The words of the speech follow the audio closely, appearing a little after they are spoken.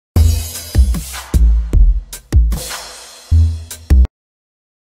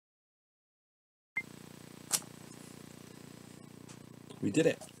We did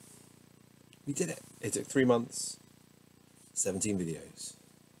it. We did it. It took 3 months, 17 videos,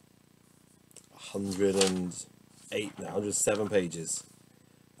 107 pages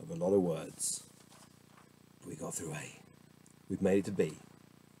of a lot of words. We got through A. We've made it to B.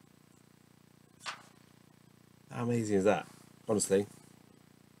 How amazing is that? Honestly,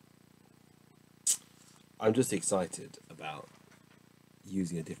 I'm just excited about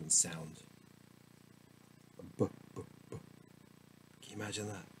using a different sound. B, b, b. Can you imagine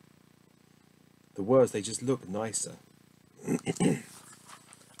that? The words, they just look nicer.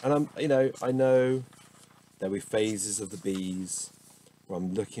 And I know there'll be phases of the B's where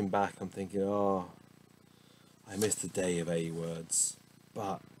I'm looking back, I'm thinking, oh, I missed the day of A words,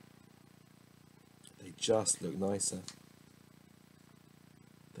 but they just look nicer.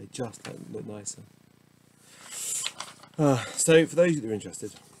 They just look nicer. So for those that are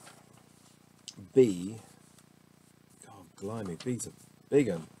interested, B, God blimey, B's a big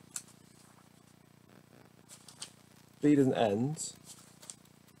one. B doesn't end,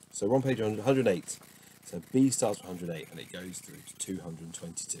 so we're on page 108. So B starts with 108 and it goes through to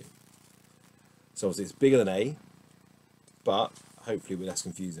 222. So obviously it's bigger than A, but hopefully we're less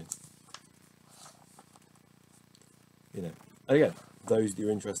confusing. You know, and again, those that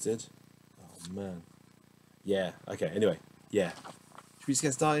are interested, oh man. Yeah, okay, anyway, yeah. Should we just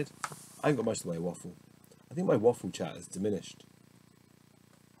get started? I haven't got much in the way of waffle. I think my waffle chat has diminished.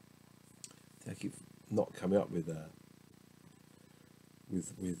 I keep not coming up with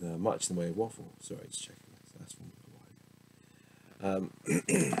much in the way of waffle. Sorry, just checking this. That's from a while ago.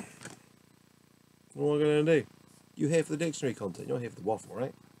 What am I going to do? You're here for the dictionary content. You're not here for the waffle,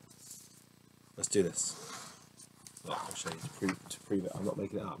 right? Let's do this. Look, I'll show you to prove it. I'm not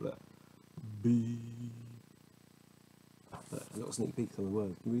making it up. Look. B. Look, I've got a sneak peek at some of the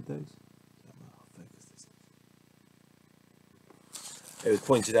words. Can you read those? Oh, focus this. It was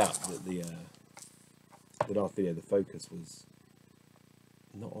pointed out that the last video, the focus was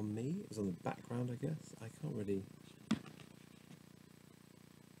not on me. It was on the background, I guess. I can't really. There's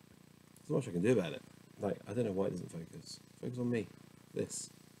not much I can do about it. Like, I don't know why it doesn't focus. Focus on me. This.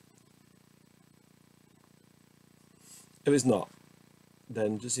 If it's not,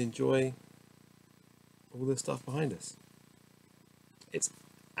 then just enjoy all the stuff behind us. It's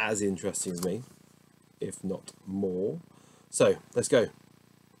as interesting as me, if not more. So, let's go.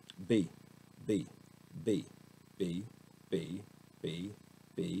 B, B, B, B, B, B,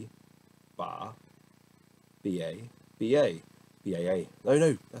 B, ba, BA, BA, BAA.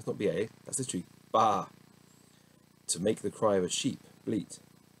 No, that's not BAA. That's literally ba. To make the cry of a sheep bleat.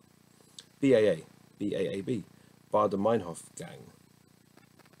 BAA, BAAB. Bar de Meinhof gang.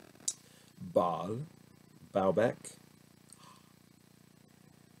 Baal, Baalbek.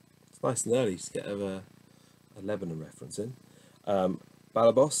 It's nice and early to get a Lebanon reference in.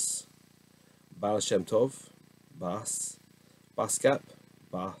 Balabos, Baal Shem Tov, Bas, Baskap,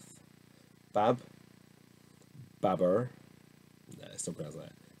 Bath, Bab, Babber. No, it's not pronounced like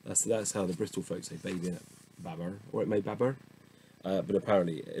that. That's how the Bristol folks say baby in it. Babber, or it may babber. But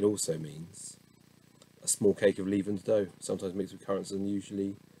apparently it also means a small cake of leavened dough, sometimes mixed with currants and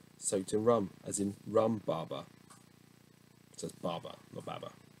usually soaked in rum, as in rum baba. It says baba, not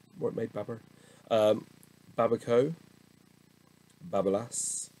baba. Or it made babber. Babako,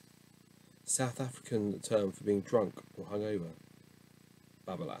 babalas. South African term for being drunk or hungover.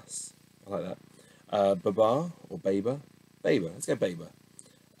 Babalas. I like that. Baba or Baber. Baber. Let's go Baber.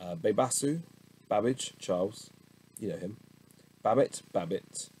 Babasu. Babbage. Charles. You know him. Babbit.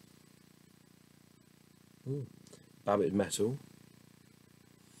 Babbit. Babbit metal.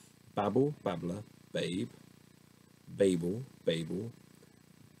 Babble. Babbler. Babe. Babel. Babel.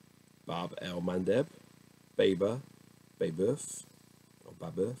 Bab el Mandeb. Baber. Babeuf. Or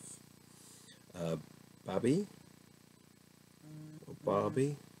Babeuf. Babby. Or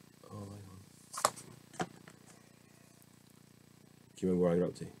Barbie. Oh, hang on. Do you remember where I got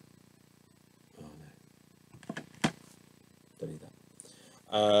up to? Oh, no. Don't need that.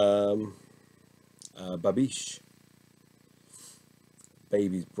 Babiche.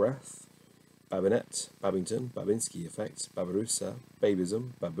 Baby's breath. Babinet. Babington. Babinski effect. Babarusa.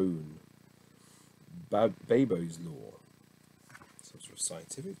 Babism. Baboon. Babo's law. Some sort of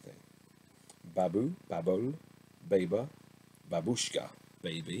scientific thing. Babu. Babol. Baber. Babushka.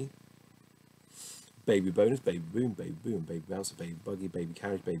 Baby. Baby bonus. Baby boom. Baby boom. Baby bouncer. Baby buggy. Baby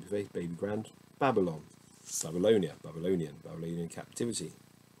carriage. Baby face. Baby grand. Babylon. Babylonia. Babylonian captivity.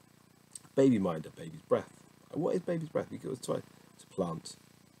 Baby minder. Baby's breath. What is baby's breath? We got it twice. It's a plant.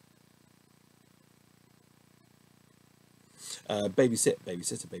 Babysit.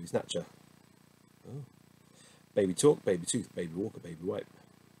 Babysitter. Baby snatcher. Oh. baby talk, baby tooth, baby walker, baby wipe.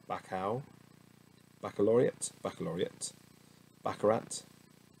 Bacow, baccalaureate, baccalaureate. Baccarat,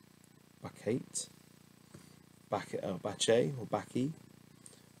 bacchate, bacche or baccy.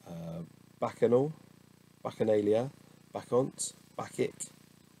 Bacchanal, bacchanalia, bacchant, bacchic,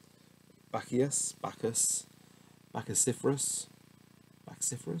 bacchius, bacchus, bacchaciferous,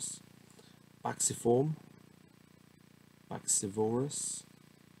 baxiferous, baxiform, baxivorous,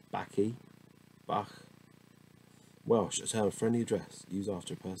 baccy, bach. Welsh, a term of friendly address used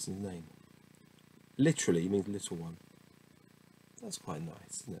after a person's name. Literally means little one. That's quite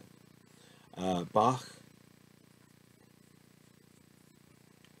nice, isn't it? Bach,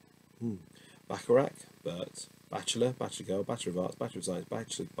 Bacharach, Bert, Bachelor, Bachelor Girl, Bachelor of Arts, Bachelor of Science,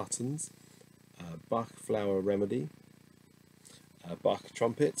 Bachelor Buttons, Bach Flower Remedy, Bach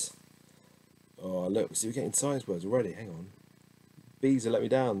Trumpet. Oh, look, see, we're getting science words already. Hang on. Bees have let me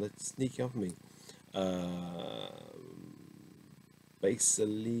down. They're sneaking up on me.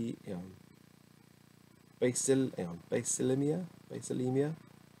 Basilemia,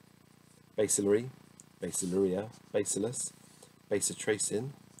 bacillary, basiluria, bacillus, basitracin,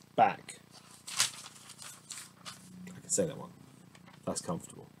 back. I can say that one. That's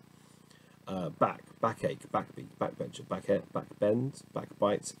comfortable. Back, backache, backbeat, backbencher, backhead, backbend,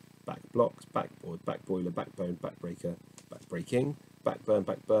 backbite, backblocks, backboard, backboiler, backbone, backbreaker, backbreaking, backburn,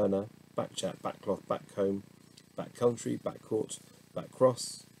 backburner, backchat, backcloth, backcomb, backcountry, backcourt,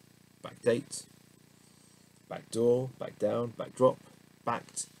 backcross, backdate, backdoor, backdown, backdrop,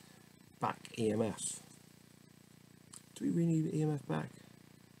 backed, back EMF. Do we really need EMF back?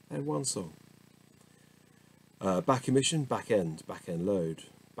 I had one song. Back emission, back end load,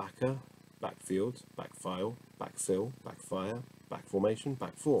 backer, backfield, backfile, backfill, backfire, backformation,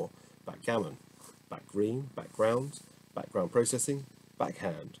 backfor, backgammon, backgreen, background, background processing,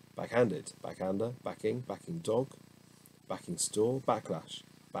 backhand, backhanded, backhander, backing, backing dog, backing store, backlash,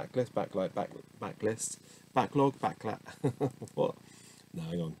 backlist, backlight, backlist, backlog, backlat. What? No,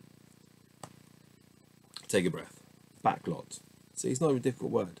 hang on. Take a breath. Backlot. See, it's not a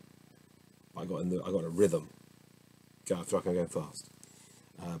difficult word. I got a rhythm. I feel like I'm going fast.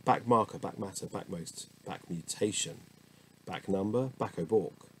 Back marker, back matter, backmost, back mutation, back number, backo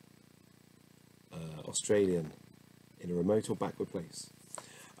balk. Australian, in a remote or backward place.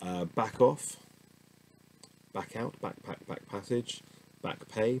 Back off, back out, backpack, back passage, back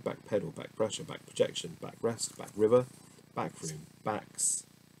pay, back pedal, back pressure, back projection, back rest, back river, back room, backs,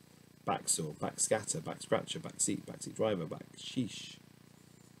 back saw, back scatter, back scratcher, back seat driver, back sheesh,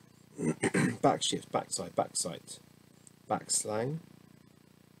 back shift, backside, back sight, back slang.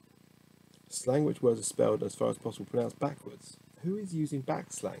 Slang which words are spelled as far as possible pronounced backwards. Who is using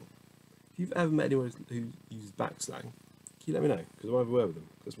back slang? If you've ever met anyone who uses back slang, can you let me know? Because I want to have a word with them.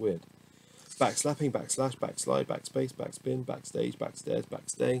 That's weird. Backslapping, backslash, backslide, backspace, backspin, backstage, backstairs,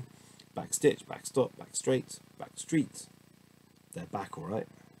 backstay, backstitch, backstop, backstraight, backstreet. They're back alright.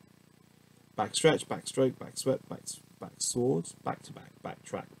 Backstretch, backstroke, backswept, backswords, back to back,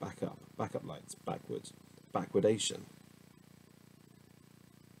 backtrack, backup lights, backwards, backwardation.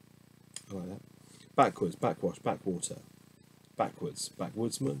 I like that. Backwards, backwash, backwater, backwards,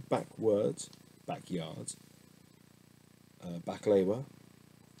 backwoodsman, backwards, backyard, backlawer,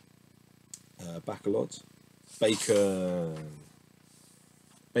 bacalot,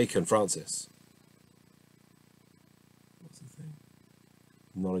 bacon Francis. What's the thing?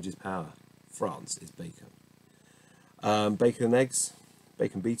 Knowledge is power. France is bacon. Bacon and eggs,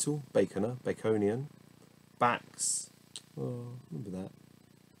 bacon beetle, baconer, baconian, backs. Oh, remember that.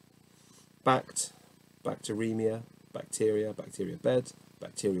 Backed, bacteremia, bacteria, bacteria bed,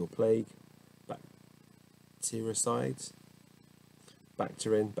 bacterial plague, bactericide,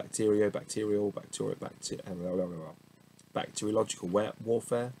 bacterin, bacterio, bacterial, bacteriological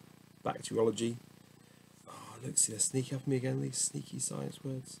warfare, bacteriology. Oh, look, see, they're sneaking up on me again, these sneaky science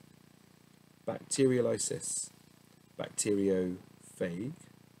words. Bacteriolysis, bacteriophage,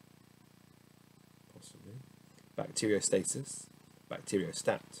 possibly, bacteriostasis,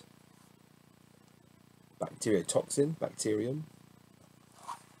 bacteriostat, bacteriotoxin, bacterium,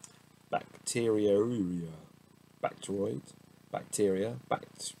 bacteriuria, bacteroid, bacteria,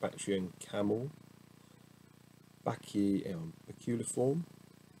 bacterium camel, baculiform,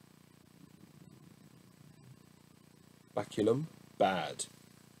 baculum, bad.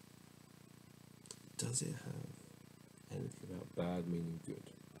 Does it have anything about bad meaning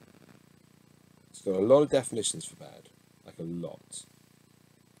good? It's got a lot of definitions for bad, like a lot.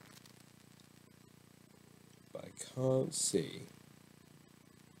 But I can't see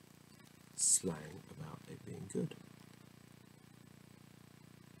slang about it being good.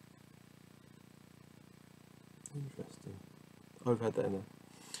 Interesting. Oh, I've had that in there.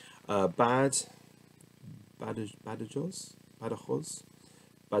 Badajos, Badajos,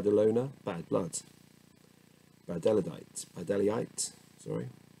 Badalona, bad blood. Badeliite, sorry.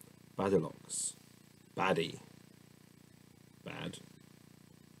 Badalox, Baddie, bad.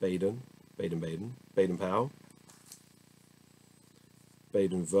 Baden-Powell,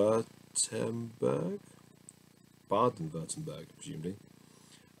 Baden-Württemberg, Baden-Württemberg, presumably.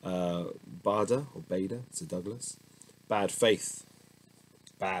 Bada or Bada, Sir Douglas. Bad faith,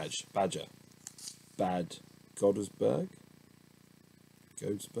 Badger. Bad Godesberg, no,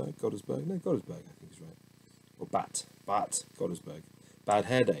 Godesberg, I think is right. Or Bat, Godesberg. Bad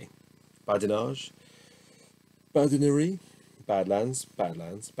hair day, Badinage, Badinerie, Badlands,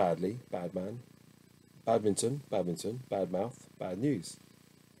 Badly, Badman, Badminton, Bad mouth, bad news.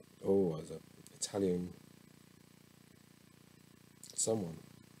 Oh, as an Italian someone.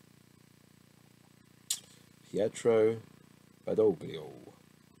 Pietro Badoglio.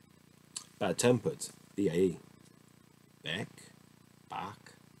 Bad tempered, BAE. Beck,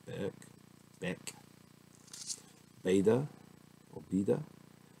 Beck. Beda or Beda.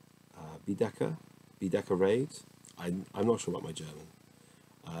 Bidecker raid. I'm not sure about my German.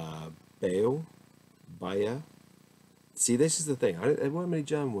 Bale, Bayer. See, this is the thing. There weren't many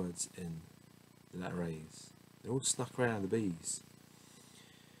German words in the letter A's. They all snuck around the B's.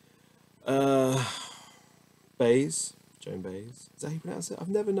 Bays, Joan Bays. Is that how you pronounce it? I've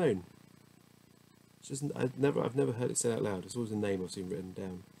never known. It's just I've never heard it said out loud. It's always a name I've seen written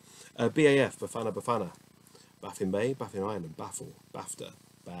down. BAF, Bafana. Baffin Bay, Baffin Island, Baffle, BAFTA,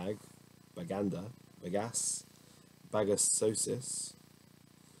 Bag, Baganda, Bagas, Bagasosis,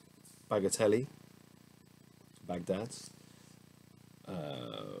 Bagatelli, Baghdad,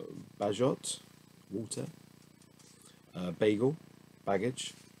 Bajot, Water, Bagel,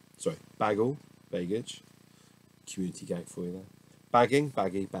 Baggage, Baggage, community gag for you there. Bagging,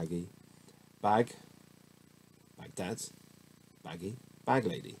 Baggy, Bag, Baghdad, Baggy, Bag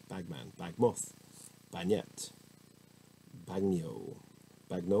Lady, Bagman, Bagmoth, Bagnette, Bagno,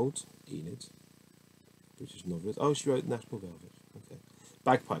 Bagnold, Enid, British novelist. Oh, she wrote National Velvet. Okay.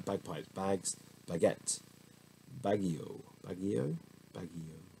 Bagpipe, Bags, Baguette, Baggio,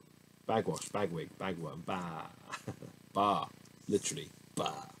 Bagwash, Bagwig, Bagworm, Bar, literally,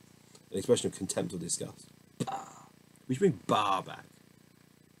 bar. An expression of contempt or disgust. Bar. We should bring bar back.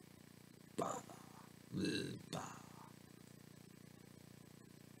 Bar.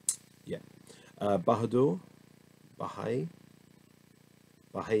 Yeah. Bahadur, Baha'i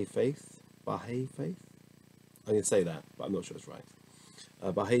faith. I'm going to say that, but I'm not sure it's right.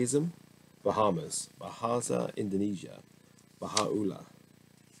 Bahaism, Bahamas, Bahasa, Indonesia, Baha'u'llah,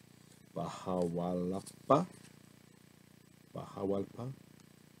 Bahawalpa,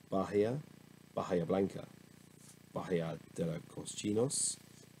 Bahia Blanca, Bahia de los Cochinos,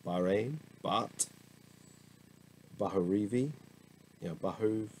 Bahrain, Baharivi,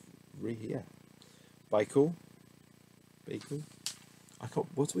 Baikal. I can't.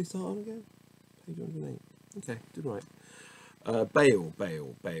 What do we start on again? Page 108. Okay, did right. Bail,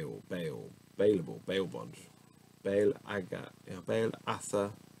 bailable, bail bond, bail aga, bail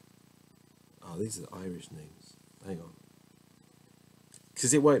atha. Oh, these are Irish names. Hang on,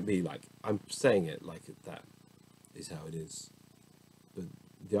 because it won't be like I'm saying it like that is how it is, but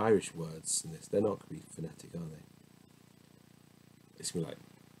the Irish words in this, they're not going to be phonetic, are they? It's going to be like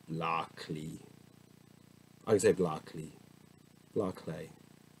Blackley. I can say Blackley.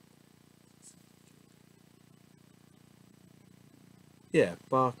 Yeah,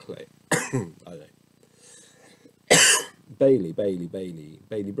 Barclay. I don't know. Bailey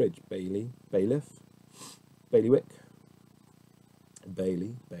Bridge, Bailiff, Bailiwick,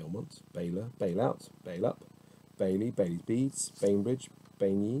 Bailey, Bailmont, Baylor, Bailout, Bail Up, Bailey's Beads, Bainbridge,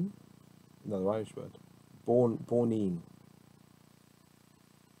 Baineen, another Irish word, Borneen.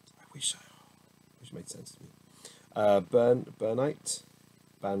 I wish it made sense to me. Burnite,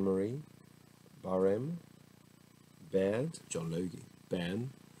 Ban-Marie, Barem, Baird, John Logie,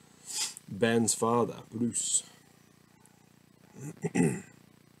 Ben's father, Bruce.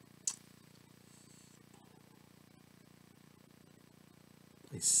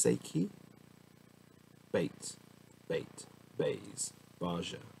 Seiki, Bait, Bays,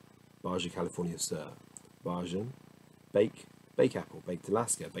 Barja, California, Sir, Barjan, Bake Apple, Baked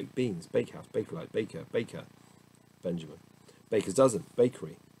Alaska, Baked Beans, Bakehouse, Bakelite, Baker, Benjamin, Baker's Dozen,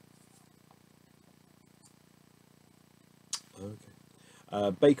 Bakery. Okay.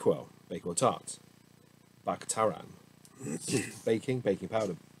 Bakewell Tart, Baktaran, baking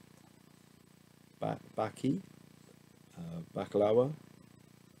powder, Baki, Baklava,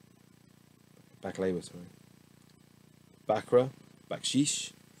 sorry, Bakra,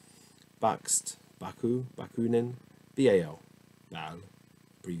 Bakshish, Bakst, Baku, Bakunin, Bal, Bal,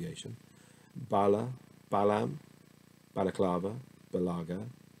 abbreviation, Bala, Balam, Balaklava, Balaga,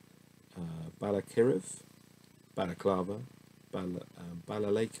 Balakiriv, Balaklava,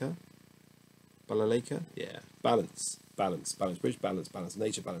 Balaleka, yeah, balance, balance, balance bridge, balance, balance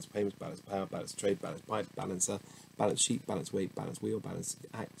nature, balance payments, balance power, balance trade, balance pipe, balancer, balance sheet, balance weight, balance wheel, balance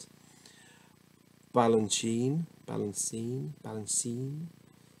act, balancine, I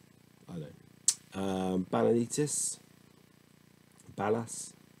don't know, balanitis,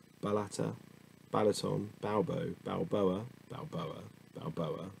 balas, balata, balaton, balbo, balboa,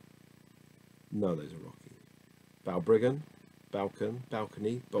 none of those are rocky, balbriggan, balcon,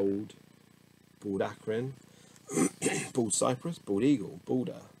 balcony, bold, bald acrin, bald cypress, bald eagle,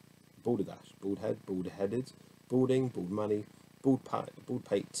 balderdash, bald head, bald headed, balding, bald money, bald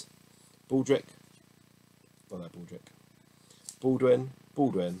pate, baldrick, not that baldrick, Baldwin,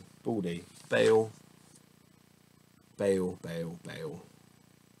 baldy, bale,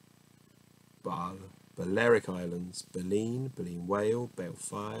 Balearic Islands, Baleen whale,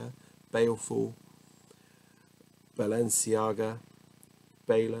 balefire, baleful, Balenciaga,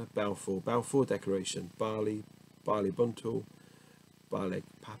 Baler, Balfour Declaration, Bali Buntul, Balek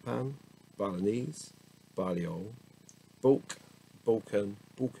Papan, Balinese, Baliol, Balkan,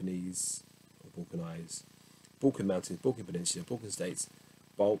 Balkanese, or Balkanize, Balkan Mountains, Balkan Peninsula, Balkan States,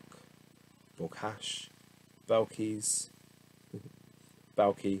 Balkhash, Balkis,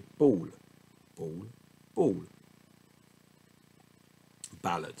 Balki, Ball,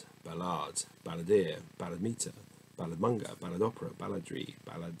 Ballad, Ballad, Balladeer, Balladmeter, Balladmonger, Ballad Opera, Balladry,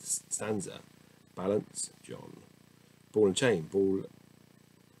 Ballad Stanza, Balance, John, Ball and Chain, Ball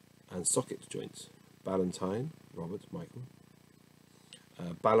and Socket Joint, Ballantine, Robert, Michael,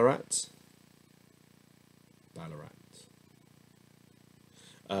 Ballarat,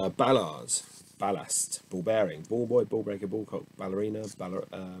 Ballard, Ballast, Ball Bearing, Ball Boy, Ball Breaker, Ball Cock, Ballerina,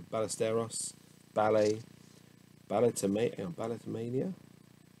 Ballasteros, Ballet, Balletomania,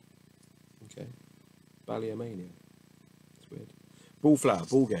 okay, Balliomania, it's weird, Ballflower,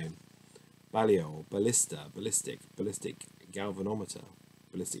 Ball Game, Balliol, Ballista, Ballistic, Galvanometer,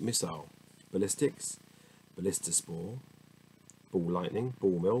 Ballistic Missile, Ballistics, Ballistaspore, Ball Lightning,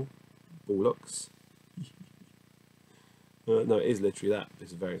 Ball Mill, Ballux. No, it is literally that, but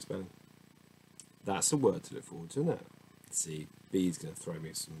it's a variant spelling. That's a word to look forward to, isn't it? Let's see, B's going to throw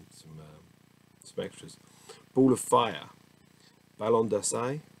me some extras. Ball of Fire, Ballon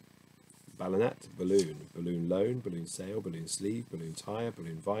d'Essai, Ballonette, Balloon Loan, Balloon Sail, Balloon Sleeve, Balloon Tire,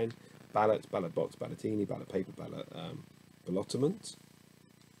 Balloon Vine, Ballot Box, Ballottini, Ballot Paper, Ballottement,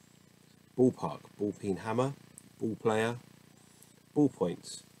 Ballpark, Ballpeen Hammer, Ball Player,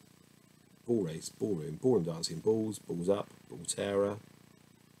 Ballpoint, Ball Race, Ballroom Dancing, Balls, Balls Up, Ball Terror,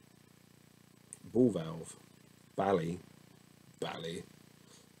 Ball Valve, Bally,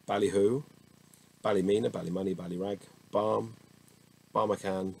 Ballyhoo, Ballymena, Ballymoney, Ballyrag, Balm,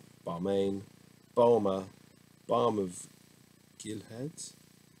 Barmacan, Balmain, Balm of Gilead,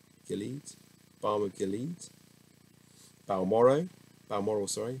 Balm of Gilead, Balmoral, Balmung,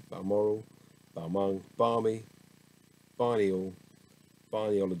 Balmy, Barneal,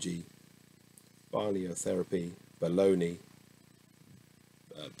 Barneology, Barneotherapy, Baloney,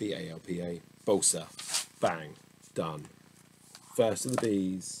 Balpa, Balsa, bang, done. First of the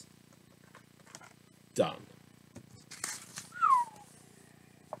B's, done.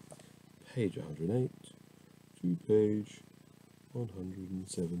 Page 108 to page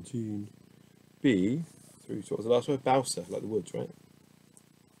 117. B through to what was the last word? Balsa, like the woods, right?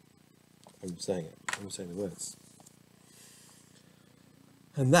 I'm saying it. I'm saying the words.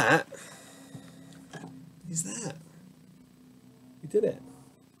 And that is that. We did it.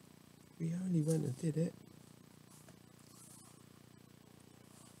 We only went and did it.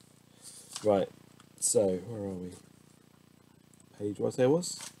 Right. So where are we? Page what I say it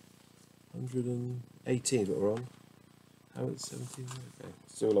was? 118 is what we're on. How it's 17? Okay.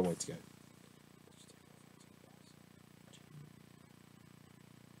 Still a long way to go.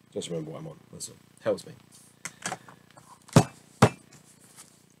 Just remember what I'm on. That's all. Helps me.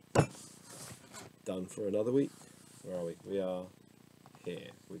 Done for another week. Where are we? We are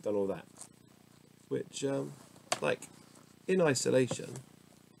here. We've done all that. Which, like, in isolation,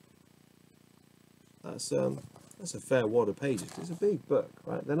 that's a fair wad of pages. It's a big book,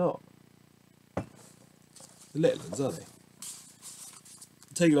 right? They're not the little ones, are they?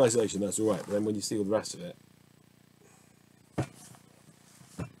 Taken in isolation, that's all right. But then when you see all the rest of it,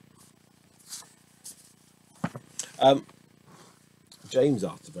 James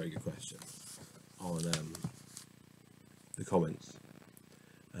asked a very good question on the comments,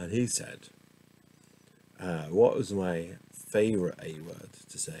 and he said, what was my favourite A word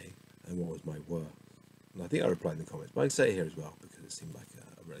to say, and what was my worst? And I think I replied in the comments, but I can say it here as well because it seemed like a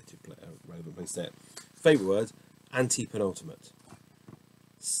relevant place to say it. Favourite word, anti-penultimate.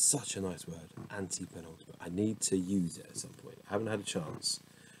 Such a nice word, anti-penultimate. I need to use it at some point. I haven't had a chance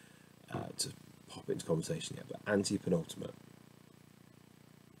to pop it into conversation yet, but anti-penultimate.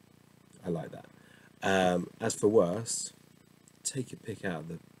 I like that. As for worst, take your pick out of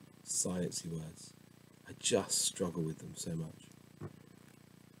the sciencey words. I just struggle with them so much.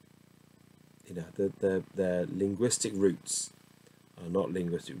 You know, their linguistic roots are not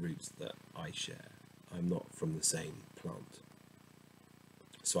linguistic roots that I share. I'm not from the same plant.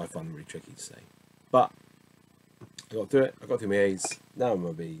 So I find them really tricky to say. But I got through it. I got through my A's. Now I'm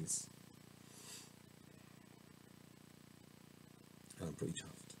my B's. And I'm pretty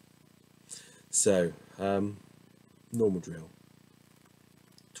chuffed. So, normal drill.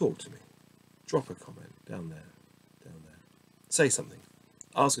 Talk to me. Drop a comment down there. Say something.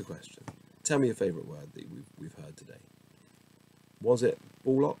 Ask a question. Tell me your favourite word that we've heard today. Was it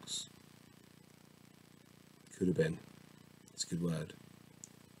bullocks? Could have been. It's a good word.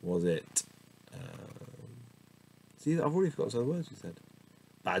 Was it... see, I've already forgotten some of the words you said.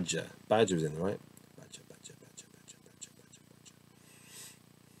 Badger. Badger was in there, right? Badger.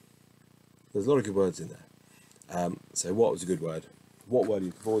 There's a lot of good words in there. So what was a good word? What word are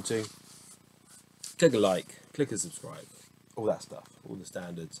you looking forward to? Click a like. Click a subscribe. All that stuff. All the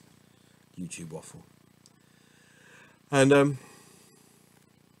standards. YouTube waffle. And I'll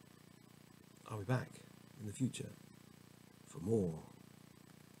be back in the future for more